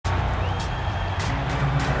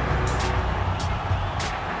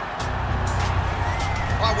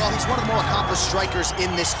one of the more accomplished strikers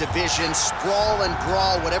in this division. Sprawl and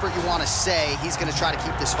brawl, whatever you want to say, he's going to try to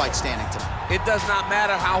keep this fight standing tonight. It does not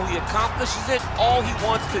matter how he accomplishes it. All he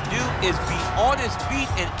wants to do is be on his feet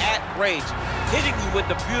and at range, hitting you with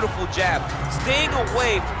the beautiful jab, staying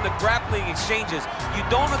away from the grappling exchanges. You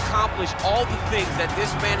don't accomplish all the things that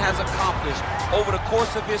this man has accomplished over the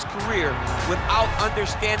course of his career without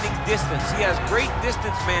understanding distance. He has great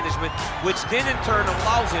distance management, which then in turn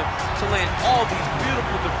allows him to land all these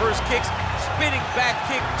beautiful diverse kicks, spinning back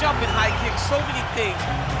kick, jumping high kick, so many things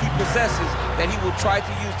he possesses that he will try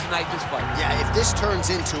to use tonight this fight. Yeah, if this turns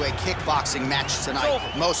into a kickboxing match tonight,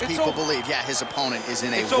 most people believe, yeah, his opponent is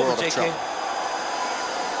in a world of trouble.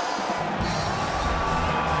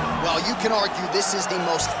 Well, you can argue this is the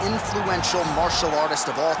most influential martial artist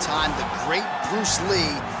of all time, the great Bruce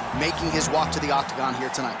Lee, making his walk to the octagon here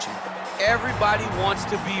tonight, champ. Everybody wants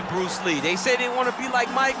to be Bruce Lee. They say they want to be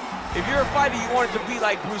like Mike. If you're a fighter, you want it to be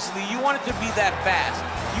like Bruce Lee. You want it to be that fast.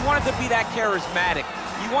 You want it to be that charismatic.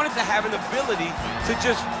 You want it to have an ability to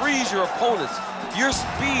just freeze your opponents. Your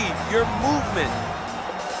speed, your movement,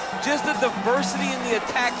 just the diversity in the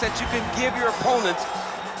attacks that you can give your opponents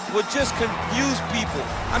would just confuse people.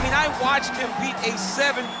 I mean, I watched him beat a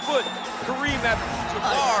 7-foot Kareem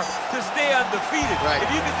Abdul-Jabbar to stay undefeated. Right.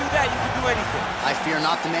 If you can do that, you can do anything. I fear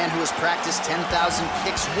not the man who has practiced 10,000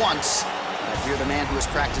 kicks once. I fear the man who has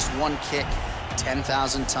practiced one kick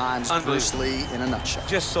 10,000 times. Bruce Lee in a nutshell.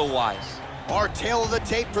 Just so wise. Our tail of the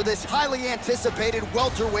tape for this highly anticipated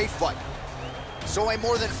welterweight fight. So a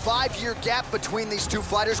more than 5-year gap between these two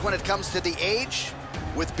fighters when it comes to the age,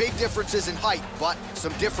 with big differences in height, but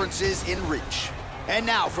some differences in reach. And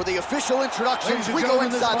now, for the official introductions, we go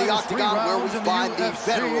inside the octagon where we find the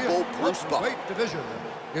venerable Bruce Buffer. Division.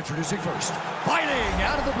 Introducing first, fighting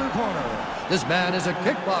out of the blue corner. This man is a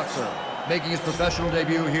kickboxer, making his professional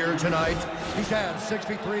debut here tonight. He stands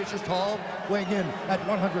 6'3" tall, weighing in at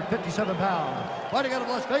 157 pounds. Fighting out of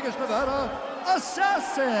Las Vegas, Nevada,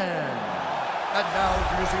 Assassin. And now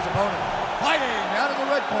introducing his opponent, fighting out of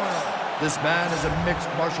the red corner. This man is a mixed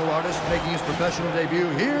martial artist making his professional debut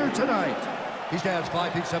here tonight. He stands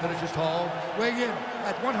 5'7" tall, weighing in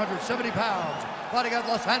at 170 pounds. Fighting out of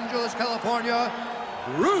Los Angeles, California,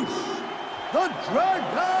 Bruce the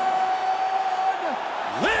Dragon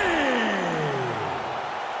Lee.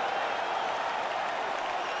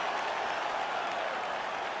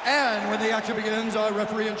 And when the action begins, our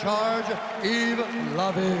referee in charge, Yves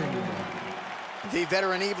Lavigne. The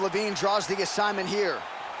veteran Yves Lavigne draws the assignment here.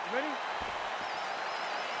 Ready?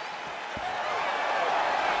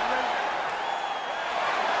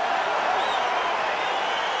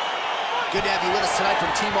 Good to have you with us tonight from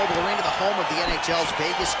T-Mobile Arena, the home of the NHL's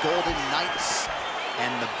Vegas Golden Knights,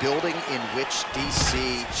 and the building in which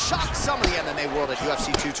DC shocked some of the MMA world at UFC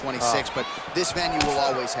 226, but this venue will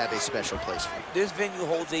always have a special place for you. This venue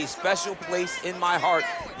holds a special place in my heart.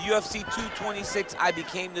 UFC 226, I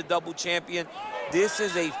became the double champion. This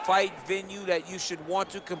is a fight venue that you should want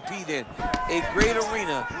to compete in. A great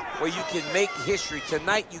arena where you can make history.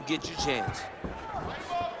 Tonight, you get your chance.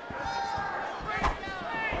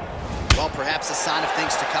 Well, perhaps a sign of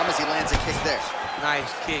things to come as he lands a kick there.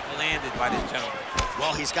 Nice kick landed by this gentleman.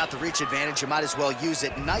 Well, he's got the reach advantage. You might as well use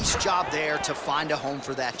it. Nice job there to find a home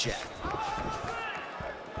for that jab.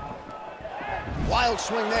 Wild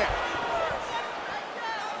swing there.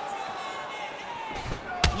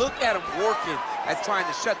 Look at him working at trying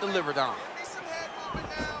to shut the liver down.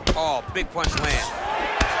 Oh, big punch land.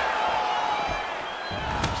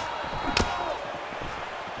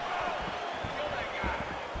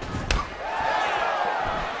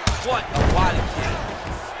 What a body kick.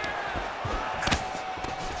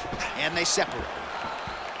 And they separate.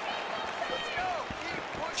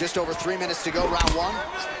 Just over 3 minutes to go, round one.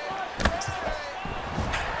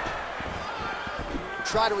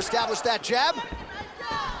 Try to establish that jab.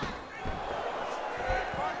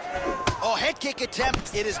 Oh, head kick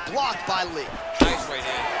attempt. It is blocked by Lee. Nice right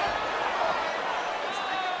hand.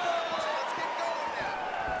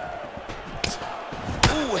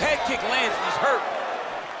 Ooh, head kick lands, he's hurt.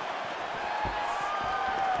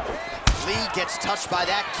 Lee gets touched by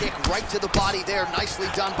that kick right to the body there. Nicely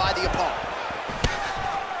done by the opponent.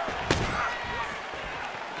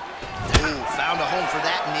 Ooh, found a home for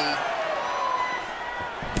that knee.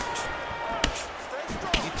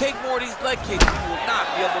 You take more of these leg kicks, you will not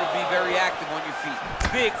be able to be very active on your feet.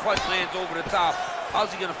 Big punch lands over the top.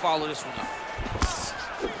 How's he gonna follow this one up?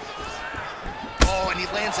 Oh, and he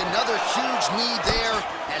lands another huge knee there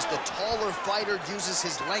as the taller fighter uses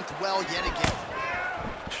his length well yet again.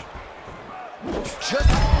 You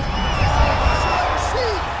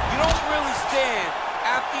don't really stand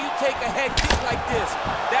after after you take a head kick like this,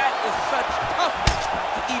 that is such toughness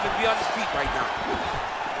to even be on his feet right now.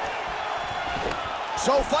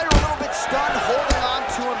 So fighter a little bit stunned, holding on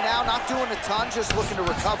to him now, not doing a ton, just looking to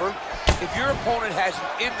recover. If your opponent has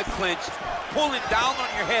you in the clinch, pulling down on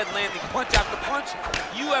your head, landing punch after punch,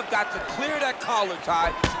 you have got to clear that collar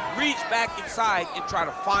tie, reach back inside, and try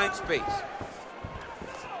to find space.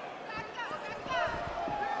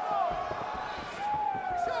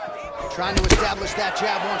 Trying to establish that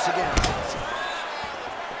jab once again.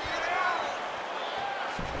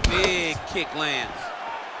 Big kick lands.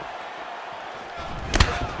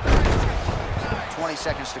 20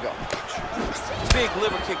 seconds to go. Big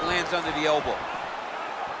liver kick lands under the elbow.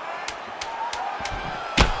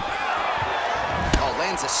 Oh,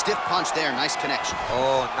 lands a stiff punch there. Nice connection.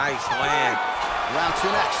 Oh, nice land. Round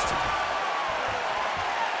 2 next.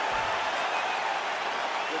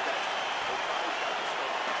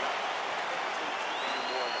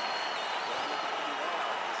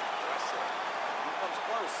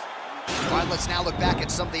 All right, let's now look back at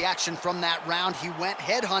some of the action from that round. He went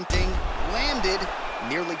headhunting, landed,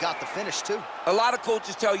 nearly got the finish too. A lot of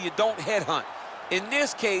coaches tell you don't headhunt. In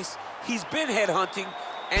this case, he's been headhunting,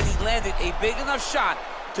 and he landed a big enough shot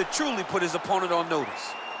to truly put his opponent on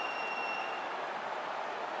notice.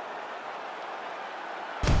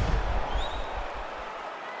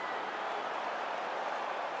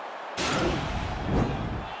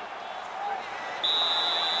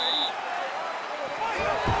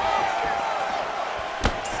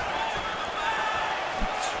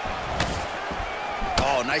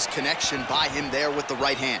 Nice connection by him there with the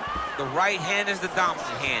right hand. The right hand is the dominant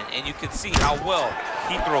hand, and you can see how well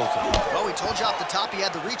he throws it. Well, we told you off the top he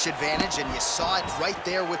had the reach advantage, and you saw it right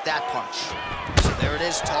there with that punch. So there it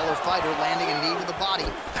is, taller fighter landing a knee to the body.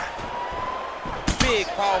 Big,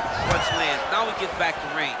 powerful punch lands. Now he gets back to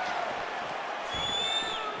range.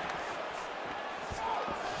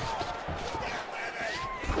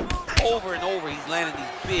 Over and over, he's landing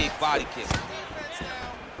these big body kicks.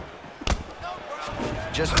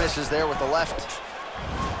 Just misses there with the left.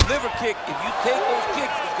 Liver kick, if you take those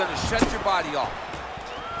kicks, it's gonna shut your body off.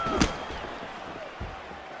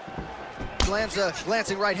 Lands a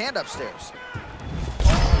glancing right hand upstairs.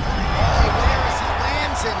 Oh, there as he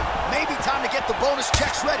lands, and maybe time to get the bonus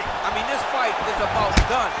checks ready. I mean, this fight is about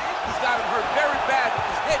done. He's got him hurt very bad with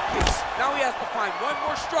his head kicks. Now he has to find one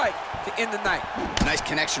more strike to end the night. Nice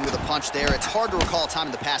connection with a punch there. It's hard to recall a time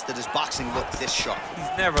in the past that his boxing looked this sharp. He's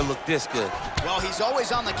never looked this good. Well, he's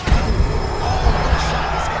always on the counter. Oh, what a shot.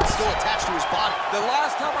 His head's still attached to his body. The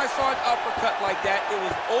last time I saw an uppercut like that, it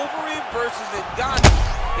was Overeem versus Ngannou.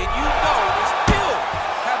 And you know they still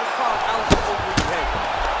haven't found Alex Overeem's head.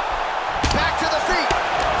 Back to the feet.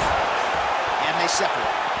 And they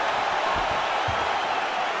separate.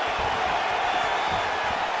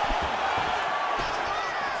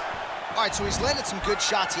 All right, so he's landed some good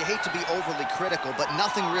shots. You hate to be overly critical, but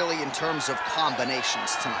nothing really in terms of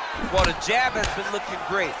combinations tonight. Well, the jab has been looking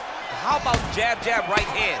great. How about jab, jab, right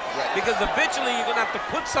hand? Right. Because eventually you're going to have to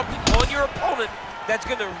put something on your opponent that's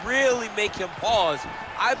going to really make him pause.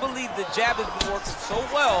 I believe the jab has been working so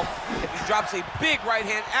well, if he drops a big right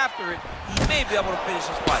hand after it, he may be able to finish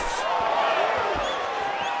his fight.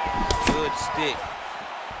 Good stick.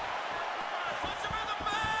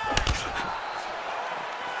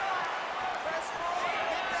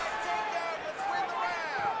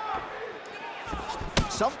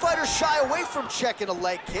 Some fighters shy away from checking a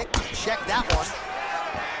leg kick. Check that one.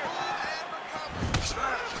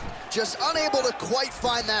 Just unable to quite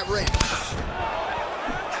find that range.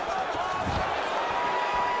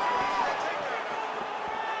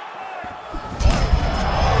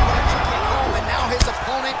 And now his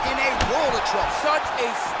opponent in a world of trouble. Such a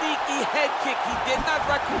sneaky head kick. He did not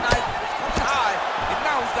recognize it was coming high, and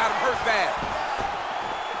now he's got him hurt bad.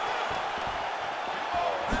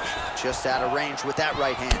 Just out of range with that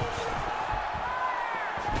right hand.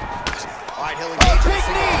 All right, he'll engage with a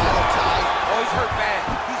single elbow tie. Oh, he's hurt bad.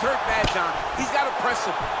 He's hurt bad, John. He's got to press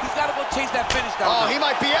him. He's got to go chase that finish down. Oh, he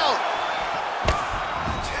might be out.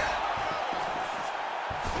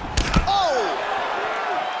 Oh!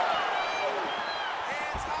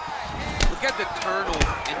 Look at the turnover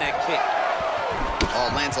in that kick. Oh,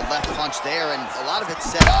 lands a left punch there, and a lot of it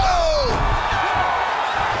set up. Oh!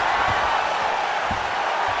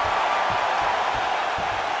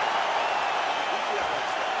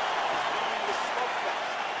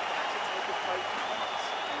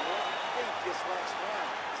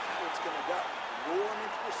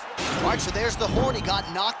 All right, so there's the horn. He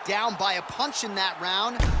got knocked down by a punch in that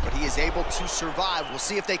round, but he is able to survive. We'll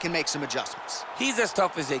see if they can make some adjustments. He's as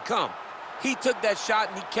tough as they come. He took that shot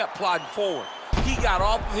and he kept plodding forward. He got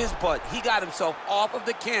off of his butt. He got himself off of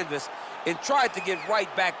the canvas and tried to get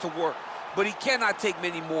right back to work. But he cannot take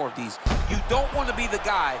many more of these. You don't want to be the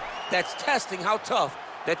guy that's testing how tough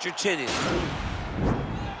that your chin is.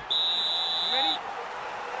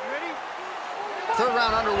 Third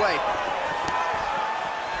round underway.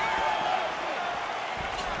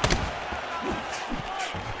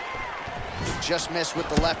 Just missed with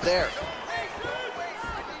the left there.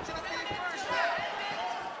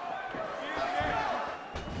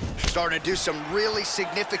 Starting to do some really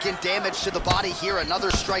significant damage to the body here. Another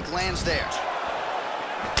strike lands there.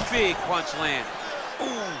 Big punch land. Ooh.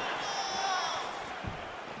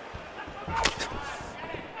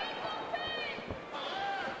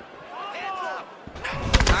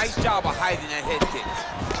 Nice job of hiding that head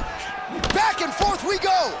kick. Back and forth we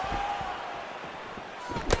go.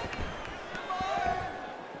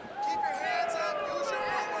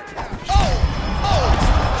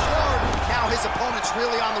 His opponent's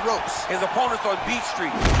really on the ropes. His opponent's on Beat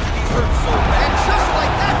Street. He hurt so bad. And just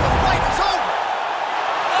like that, the fight is over.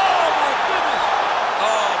 Oh, my goodness.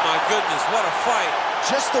 Oh, my goodness, what a fight.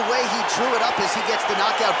 Just the way he drew it up as he gets the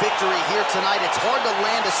knockout victory here tonight, it's hard to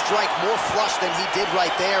land a strike more flush than he did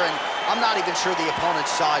right there, and I'm not even sure the opponent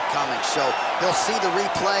saw it coming. So he'll see the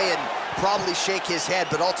replay and probably shake his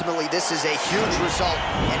head, but ultimately this is a huge result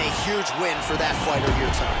and a huge win for that fighter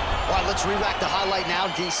here tonight. All right, let's re-rack the highlight now,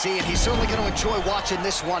 DC, and he's certainly going to enjoy watching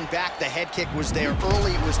this one back. The head kick was there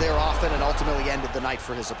early, it was there often, and ultimately ended the night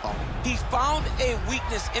for his opponent. He found a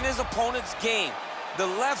weakness in his opponent's game. The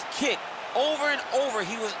left kick, over and over,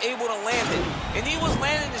 he was able to land it. And he was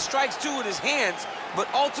landing the strikes, too, with his hands, but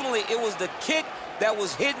ultimately it was the kick that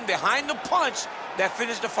was hidden behind the punch that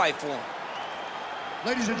finished the fight for him.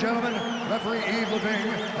 Ladies and gentlemen, referee Yves Levine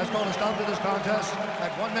has called a stop to this contest at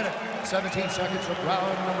 1 minute, 17 seconds of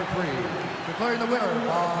round number 3, declaring the winner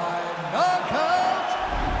by